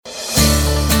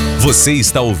Você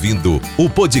está ouvindo o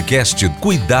podcast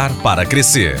Cuidar para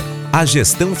Crescer. A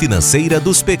gestão financeira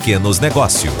dos pequenos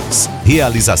negócios.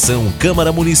 Realização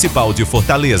Câmara Municipal de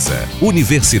Fortaleza,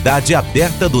 Universidade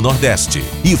Aberta do Nordeste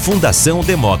e Fundação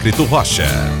Demócrito Rocha.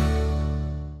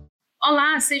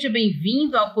 Olá, seja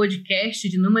bem-vindo ao podcast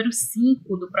de número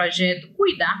 5 do projeto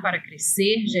Cuidar para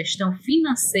Crescer, gestão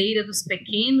financeira dos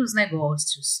pequenos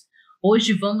negócios.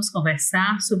 Hoje vamos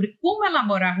conversar sobre como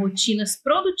elaborar rotinas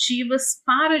produtivas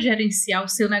para gerenciar o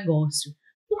seu negócio.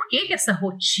 Por que essa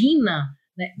rotina,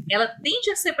 ela tende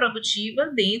a ser produtiva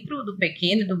dentro do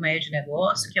pequeno e do médio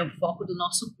negócio, que é o foco do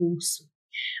nosso curso.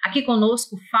 Aqui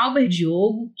conosco o Falber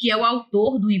Diogo, que é o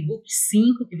autor do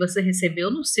EP5 que você recebeu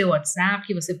no seu WhatsApp,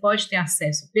 que você pode ter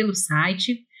acesso pelo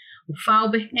site. O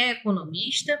Falber é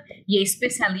economista e é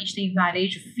especialista em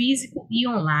varejo físico e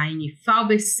online.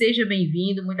 Falber, seja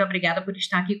bem-vindo, muito obrigada por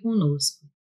estar aqui conosco.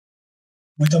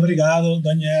 Muito obrigado,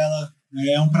 Daniela.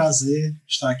 É um prazer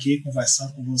estar aqui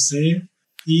conversando com você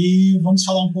e vamos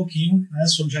falar um pouquinho,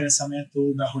 sobre o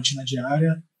gerenciamento da rotina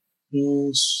diária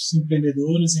dos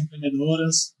empreendedores e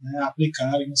empreendedoras,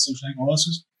 aplicarem nos seus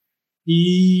negócios.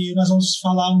 E nós vamos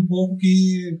falar um pouco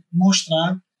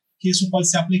mostrar que isso pode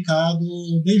ser aplicado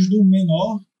desde o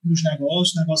menor dos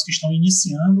negócios que estão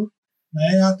iniciando,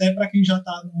 até para quem já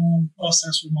está num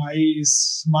processo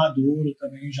mais maduro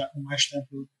também, já com mais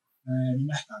tempo no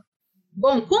mercado.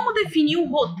 Bom, como definir o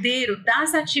roteiro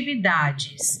das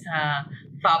atividades?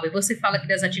 Falber, você fala aqui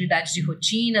das atividades de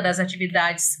rotina, das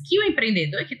atividades que o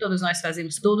empreendedor, que todos nós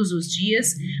fazemos todos os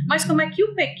dias, mas como é que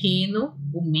o pequeno,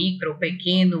 o micro, o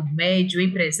pequeno, o médio, o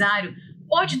empresário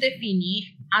pode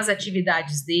definir as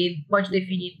atividades dele, pode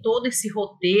definir todo esse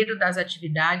roteiro das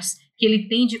atividades que ele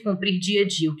tem de cumprir dia a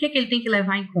dia? O que é que ele tem que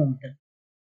levar em conta?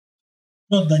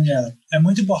 Bom, Daniela, é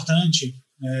muito importante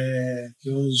que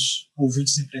os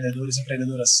ouvintes empreendedores e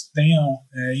empreendedoras tenham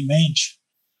em mente,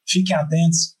 fiquem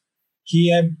atentos, que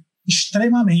é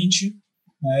extremamente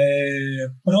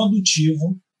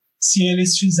produtivo se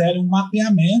eles fizerem um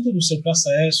mapeamento do seu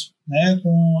processo,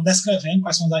 descrevendo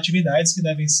quais são as atividades que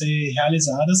devem ser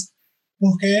realizadas,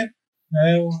 porque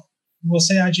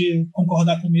você há de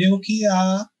concordar comigo que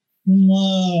há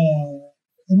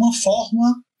uma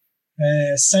forma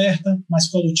certa,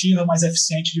 mais produtiva, mais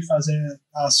eficiente de fazer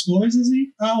as coisas,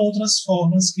 e há outras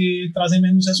formas que trazem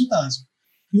menos resultados.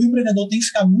 E o empreendedor tem que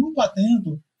ficar muito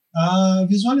atento a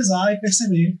visualizar e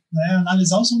perceber,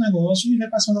 analisar o seu negócio e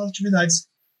ver quais são as atividades,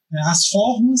 as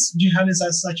formas de realizar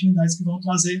essas atividades que vão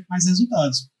trazer mais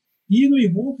resultados. E no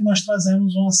e-book nós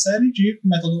trazemos uma série de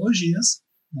metodologias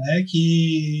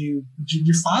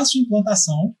de fácil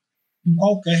implantação em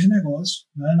qualquer negócio.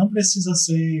 Não precisa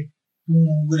ser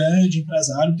um grande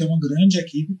empresário, ter uma grande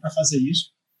equipe para fazer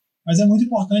isso, mas é muito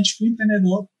importante que o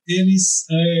empreendedor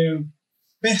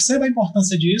perceba a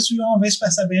importância disso e, uma vez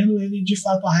percebendo, ele de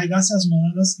fato arregace as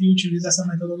mangas e utilize essa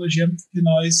metodologia que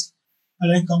nós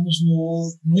elencamos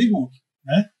no e-book.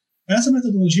 Essa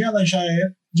metodologia ela já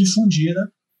é difundida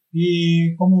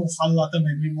e, como eu falo lá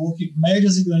também no e-book,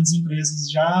 médias e grandes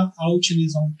empresas já a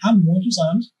utilizam há muitos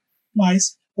anos,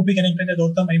 mas o pequeno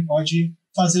empreendedor também pode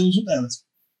fazer uso delas.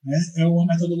 É uma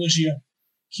metodologia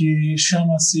que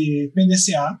chama-se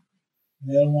PDCA,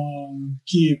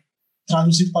 que,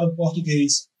 traduzido para o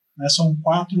português, são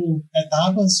 4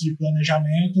 etapas de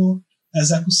planejamento,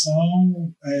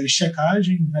 execução,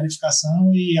 checagem,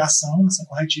 verificação e ação, ação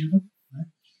corretiva.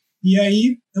 E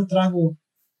aí eu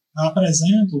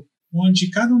apresento onde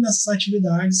cada uma dessas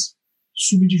atividades,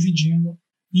 subdividindo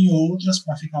em outras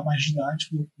para ficar mais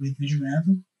didático o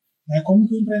entendimento, como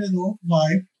que o empreendedor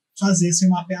vai fazer esse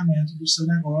mapeamento do seu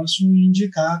negócio e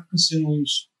indicar para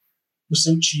o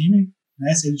seu time,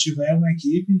 se ele tiver uma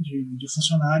equipe de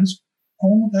funcionários,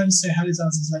 como devem ser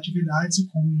realizadas as atividades e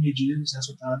como medir os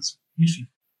resultados, enfim.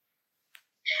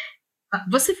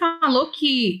 Você falou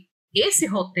que esse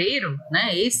roteiro,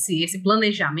 esse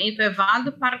planejamento é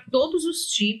válido para todos os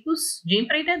tipos de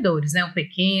empreendedores, o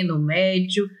pequeno, o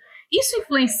médio. Isso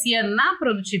influencia na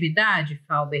produtividade,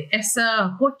 Falber? Essa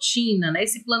rotina,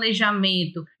 esse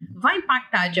planejamento, vai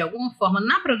impactar de alguma forma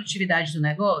na produtividade do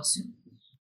negócio?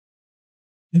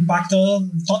 Impacta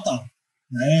total,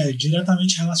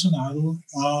 diretamente relacionado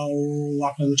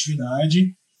à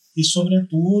produtividade e,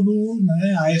 sobretudo,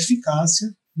 à eficácia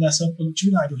dessa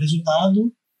produtividade, o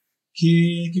resultado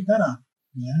que terá.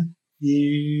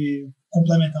 E,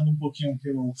 complementando um pouquinho o que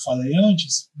eu falei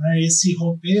antes, esse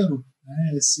roteiro,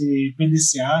 esse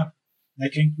PDCA,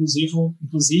 que é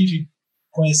inclusive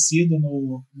conhecido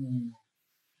no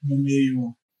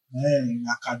meio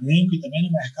acadêmico e também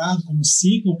no mercado como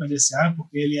ciclo PDCA,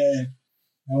 porque ele é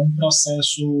um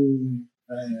processo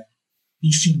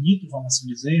infinito, vamos assim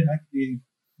dizer, né? Que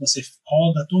você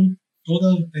roda todo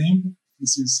o tempo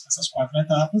essas 4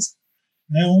 etapas,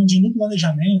 né? Onde no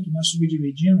planejamento nós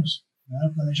subdividimos, né,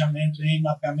 o planejamento em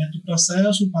mapeamento do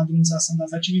processo, padronização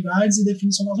das atividades e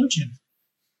definição das rotinas.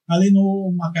 Ali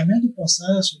no mapeamento do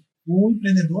processo, o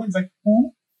empreendedor vai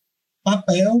com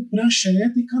papel,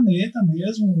 prancheta e caneta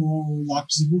mesmo, ou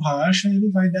lápis e borracha, ele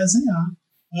vai desenhar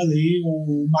ali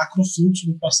o macrofluxo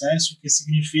do processo, que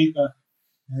significa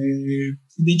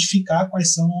identificar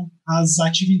quais são as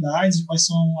atividades e quais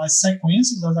são as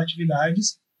sequências das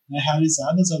atividades, né,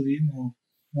 realizadas ali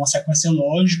numa sequência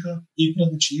lógica e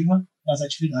produtiva das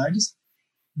atividades,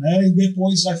 né, e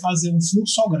depois vai fazer um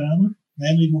fluxograma,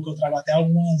 né, no e-book eu trago até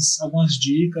algumas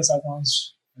dicas,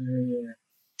 algumas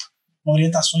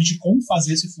orientações de como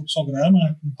fazer esse fluxograma,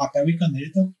 né, com papel e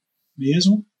caneta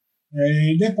mesmo.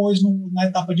 Depois, na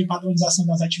etapa de padronização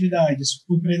das atividades,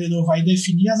 o empreendedor vai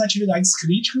definir as atividades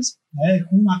críticas, né,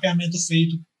 com um mapeamento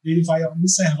feito, ele vai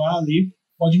observar ali,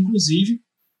 pode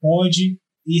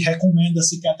e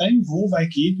recomenda-se que até envolva a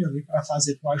equipe ali para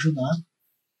ajudar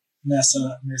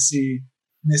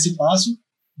nesse passo,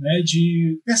 né,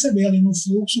 de perceber ali no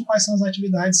fluxo quais são as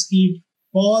atividades que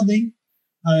podem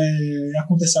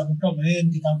acontecer algum problema,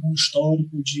 que está com um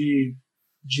histórico de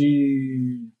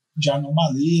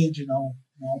anomalia, de não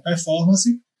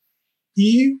performance.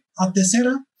 E a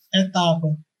terceira etapa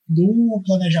do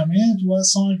planejamento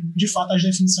são, de fato, as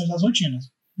definições das rotinas.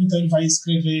 Então, ele vai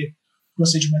escrever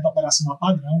procedimento operacional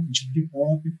padrão, tipo de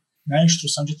POP, né,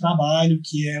 instrução de trabalho,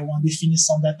 que é uma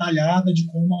definição detalhada de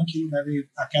como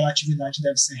aquela atividade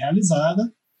deve ser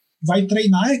realizada, vai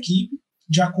treinar a equipe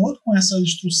de acordo com essa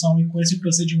instrução e com esse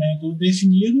procedimento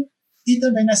definido, e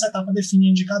também nessa etapa definir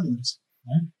indicadores,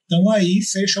 né? Então, aí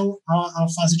fecha a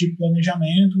fase de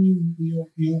planejamento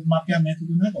e o mapeamento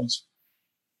do negócio.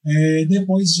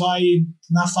 Depois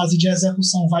na fase de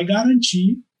execução, vai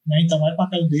garantir, né, então é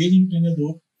papel dele,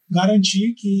 empreendedor,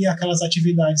 garantir que aquelas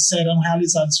atividades serão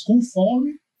realizadas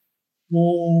conforme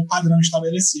o padrão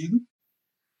estabelecido,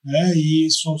 né, e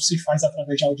isso se faz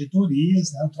através de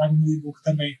auditorias, né? Eu trago no e-book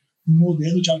também um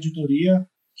modelo de auditoria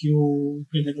que o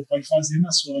empreendedor pode fazer na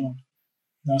sua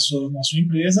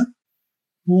empresa.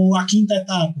 A quinta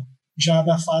etapa, já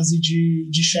da fase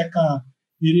de checar,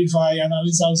 ele vai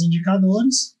analisar os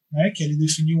indicadores, né, que ele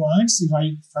definiu antes, e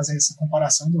vai fazer essa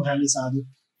comparação do realizado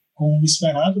com o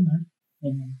esperado, né,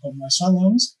 como nós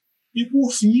falamos. E,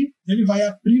 por fim, ele vai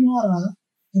aprimorar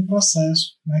o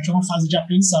processo, né, que é uma fase de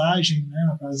aprendizagem, né,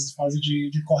 uma fase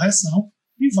de correção,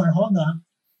 e vai rodar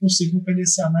o ciclo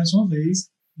PDCA mais uma vez,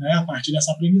 né. A partir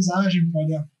dessa aprendizagem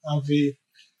pode haver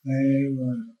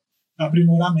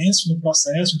aprimoramentos no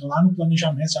processo. Então, lá no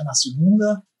planejamento, já na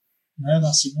segunda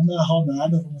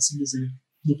rodada, vamos assim dizer,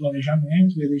 do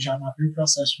planejamento, ele já mapeia o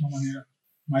processo de uma maneira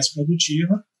mais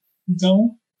produtiva.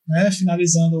 Então, né,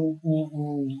 finalizando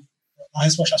a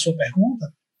resposta à sua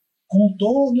pergunta, com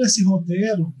todo esse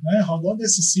roteiro, né, rodando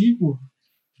esse ciclo,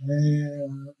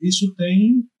 isso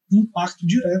tem impacto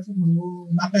direto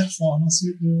na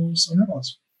performance do seu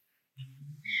negócio.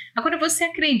 Agora, você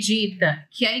acredita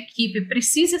que a equipe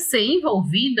precisa ser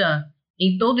envolvida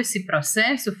em todo esse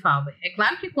processo, Fábio? É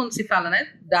claro que quando se fala, né,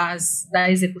 da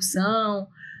execução,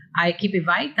 a equipe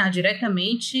vai estar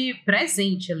diretamente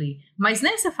presente ali. Mas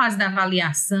nessa fase da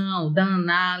avaliação, da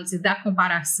análise, da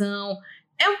comparação,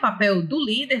 é um papel do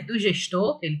líder, do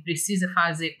gestor, que ele precisa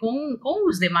fazer com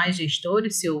os demais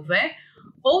gestores, se houver,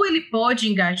 ou ele pode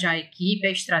engajar a equipe,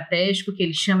 é estratégico que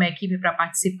ele chama a equipe para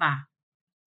participar?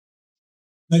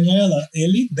 Daniela,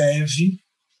 ele deve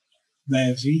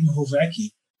envolver a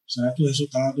equipe, certo? O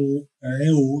resultado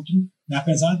é outro, né?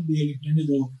 Apesar dele,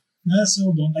 empreendedor, né, ser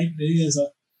o dono da empresa,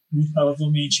 muito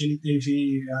provavelmente ele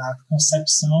teve a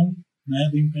concepção, né,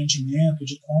 do empreendimento,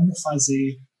 de como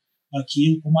fazer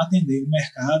aquilo, como atender o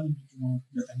mercado de uma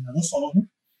determinada forma,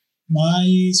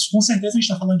 mas com certeza a gente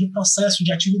está falando de processo,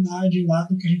 de atividade lá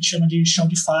do que a gente chama de chão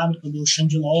de fábrica, do chão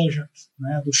de loja,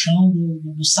 né, do chão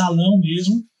do salão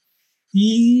mesmo.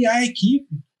 E a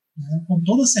equipe, né, com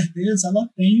toda certeza, ela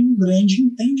tem um grande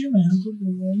entendimento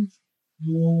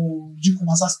de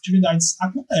como as atividades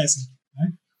acontecem,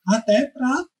 né? Até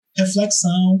para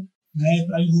reflexão, né,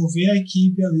 para envolver a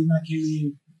equipe ali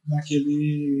naquele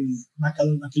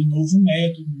novo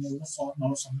método,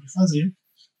 nova forma de fazer.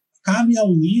 Cabe ao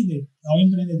líder, ao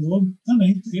empreendedor,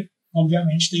 também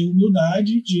obviamente, ter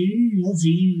humildade de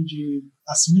ouvir, de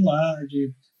assimilar,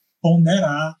 de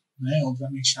ponderar, né?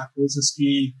 Obviamente, há coisas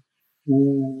que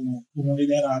o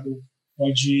liderado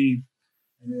pode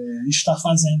estar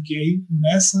fazendo que aí,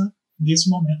 nesse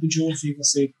momento de ouvir,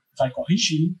 você vai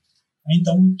corrigir,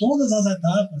 Então, em todas as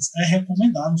etapas, é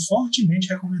recomendável, fortemente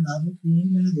recomendável, que o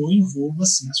empreendedor envolva,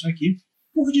 sim, a sua equipe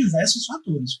por diversos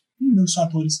fatores. Um dos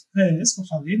fatores é esse que eu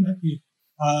falei, né, que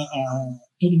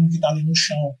todo mundo que está ali no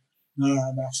chão,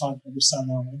 na fábrica, do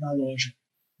salão, na loja,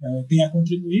 tem a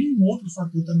contribuir. Um outro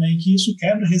fator também é que isso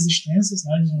quebra resistências,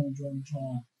 né,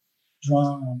 de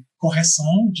uma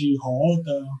correção de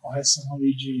rota, uma correção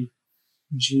ali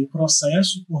de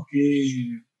processo, porque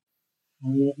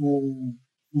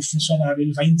o funcionário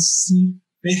ele vai se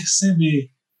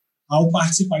perceber, ao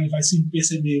participar, ele vai se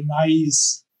perceber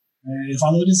mais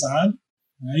valorizado,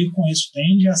 né, e com isso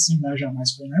tende a se engajar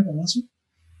mais com o negócio.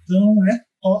 Então, é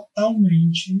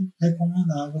totalmente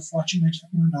recomendável, fortemente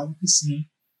recomendável que sim,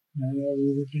 né,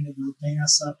 o empreendedor tem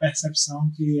essa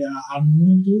percepção que há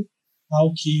muito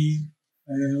ao que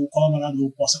o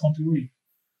colaborador possa contribuir.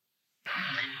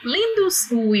 Lendo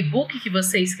o e-book que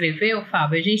você escreveu,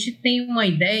 Fábio, a gente tem uma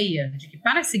ideia de que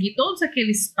para seguir todos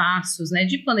aqueles passos, né,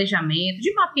 de planejamento,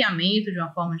 de mapeamento de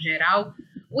uma forma geral,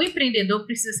 o empreendedor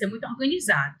precisa ser muito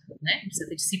organizado, né? Precisa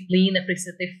ter disciplina,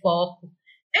 precisa ter foco.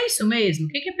 É isso mesmo? O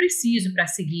que é preciso para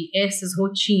seguir essas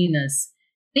rotinas?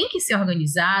 Tem que ser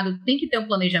organizado, tem que ter um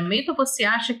planejamento, ou você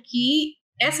acha que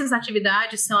essas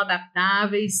atividades são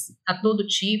adaptáveis a todo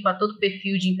tipo, a todo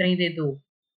perfil de empreendedor?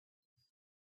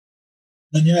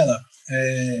 Daniela,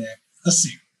 assim,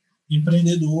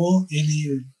 empreendedor,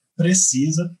 ele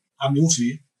precisa, a meu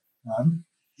ver, claro,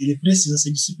 ele precisa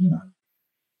ser disciplinado,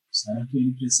 certo?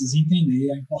 Ele precisa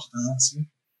entender a importância,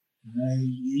 né?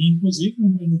 E, inclusive, o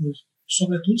empreendedor,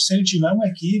 sobretudo se ele tiver uma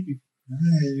equipe, né?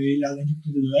 Ele, além de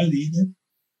empreendedor, é líder,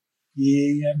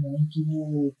 e é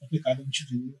muito complicado a gente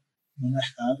ver no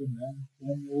mercado, né,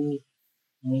 como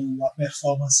a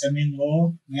performance é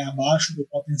menor, né, abaixo do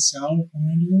potencial,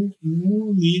 quando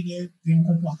o líder tem um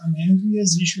comportamento e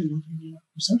existe o outro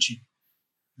do seu time.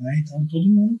 Né? Então,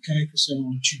 todo mundo quer que o seu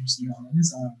time seja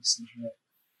organizado, seja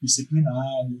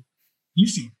disciplinado,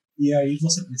 enfim. E aí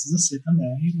você precisa ser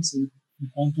também, você,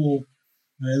 enquanto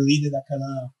líder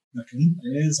daquela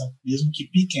empresa, mesmo que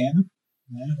pequena,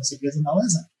 né, você precisa dar o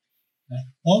exemplo. Né?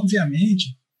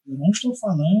 Obviamente, eu não estou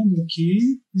falando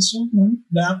que isso não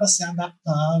dá para ser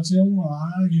adaptável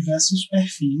a diversos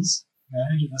perfis,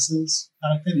 né, diversas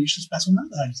características,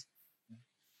 personalidades.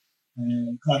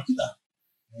 Claro que dá.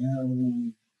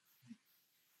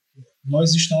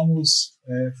 Nós estamos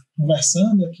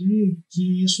conversando aqui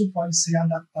que isso pode ser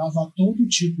adaptável a todo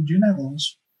tipo de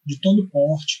negócio, de todo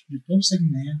porte, de todo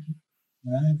segmento.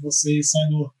 Né? Você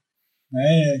sendo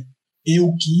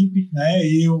equipe, né?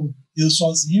 Eu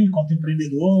sozinho, enquanto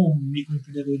empreendedor, um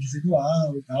microempreendedor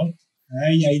individual e tal.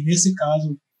 Né? E aí, nesse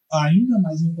caso, ainda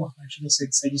mais importante você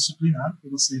ser disciplinado, porque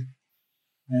você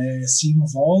se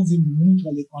envolve muito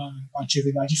ali com a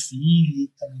atividade fim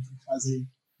e também tem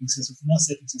que ser seu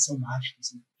financeiro, tem que ser seu marketing, tem que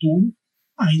ser tudo.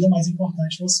 Ainda mais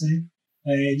importante você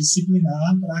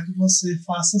disciplinar para que você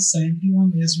faça sempre uma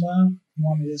mesma,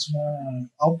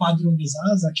 ao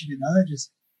padronizar as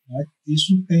atividades, né?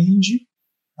 Isso tende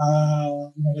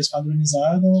a, uma vez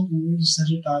padronizado, os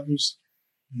resultados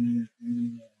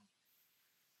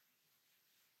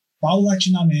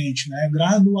paulatinamente, né,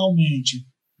 gradualmente,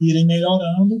 irem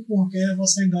melhorando, porque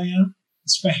você ganha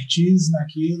expertise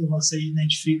naquilo, você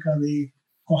identifica ali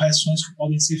correções que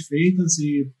podem ser feitas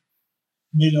e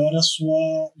melhora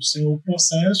o seu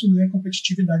processo e a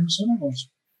competitividade do seu negócio.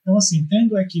 Então, assim,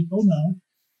 tendo equipe ou não,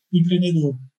 o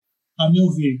empreendedor, a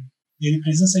meu ver, ele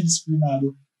precisa ser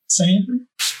disciplinado sempre,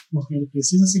 porque ele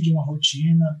precisa seguir uma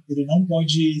rotina, ele não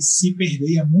pode se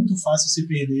perder, é muito fácil se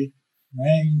perder,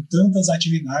 né, em tantas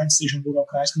atividades, sejam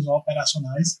burocráticas ou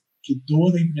operacionais, que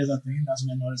toda empresa tem, das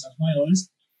menores às maiores.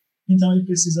 Então, ele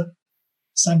precisa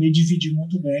saber dividir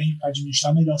muito bem,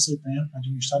 administrar melhor seu tempo,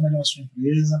 administrar melhor sua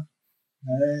empresa,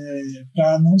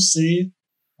 para não ser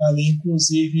ali,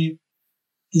 inclusive,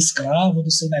 escravo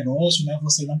do seu negócio, né?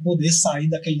 Você não poder sair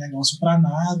daquele negócio para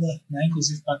nada, né?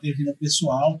 Inclusive para ter vida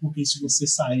pessoal, porque se você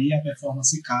sair, a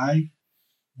performance cai.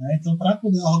 Né? Então, para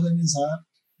poder organizar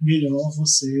melhor,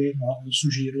 eu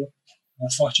sugiro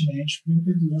fortemente que o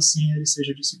empreendedor, assim, ele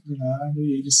seja disciplinado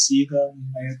e ele siga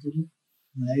um método,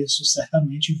 né? Isso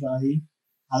certamente vai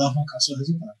alavancar seu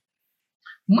resultado.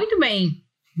 Muito bem.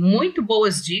 Muito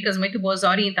boas dicas, muito boas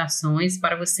orientações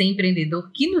para você, empreendedor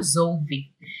que nos ouve.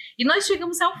 E nós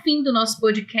chegamos ao fim do nosso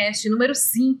podcast número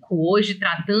 5, hoje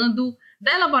tratando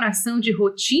da elaboração de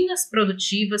rotinas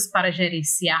produtivas para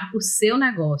gerenciar o seu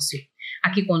negócio.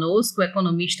 Aqui conosco o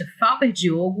economista Fábio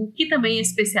Diogo, que também é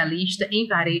especialista em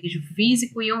varejo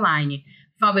físico e online.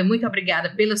 Fábio, muito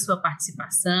obrigada pela sua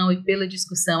participação e pela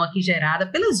discussão aqui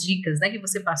gerada, pelas dicas, né, que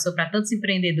você passou para tantos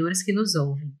empreendedores que nos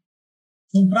ouvem.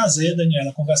 Foi um prazer,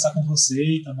 Daniela, conversar com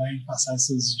você e também passar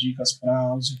essas dicas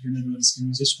para os empreendedores que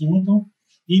nos escutam.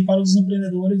 E para os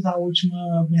empreendedores, a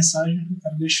última mensagem que eu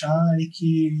quero deixar é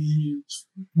que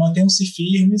mantenham-se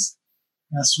firmes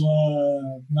na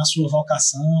sua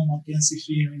vocação, mantenham-se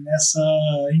firmes nessa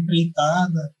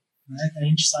empreitada, né, que a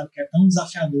gente sabe que é tão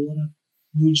desafiadora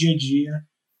no dia a dia.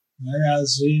 Né?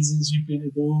 Às vezes o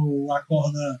empreendedor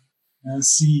acorda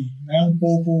assim, né, um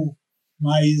pouco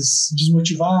mais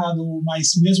desmotivado,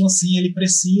 mas mesmo assim ele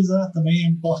precisa, também é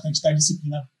importante ter a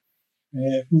disciplina.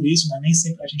 Por isso, né, nem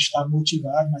sempre a gente está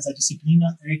motivado, mas a disciplina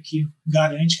é que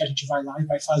garante que a gente vai lá e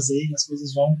vai fazer, e as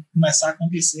coisas vão começar a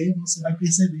acontecer, e você vai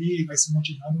perceber, vai se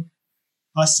motivando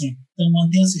assim. Então,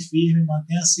 mantenha-se firme,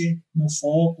 mantenha-se no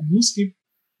foco, busque,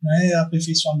 né,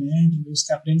 aperfeiçoamento,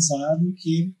 busque aprendizado,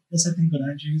 que você tem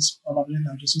grandes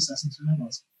probabilidades de sucesso no seu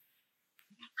negócio.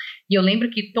 E eu lembro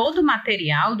que todo o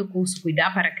material do curso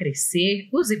Cuidar para Crescer,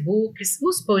 os e-books,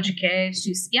 os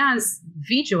podcasts e as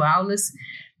videoaulas,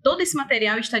 todo esse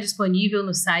material está disponível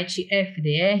no site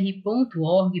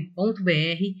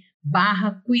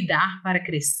fdr.org.br/Cuidar para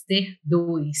Crescer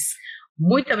 2.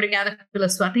 Muito obrigada pela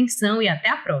sua atenção e até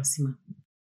a próxima.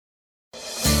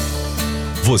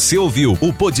 Você ouviu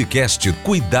o podcast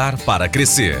Cuidar para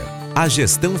Crescer. A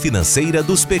gestão financeira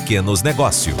dos pequenos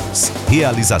negócios.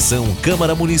 Realização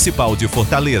Câmara Municipal de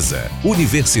Fortaleza,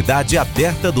 Universidade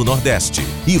Aberta do Nordeste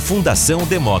e Fundação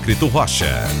Demócrito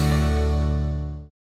Rocha.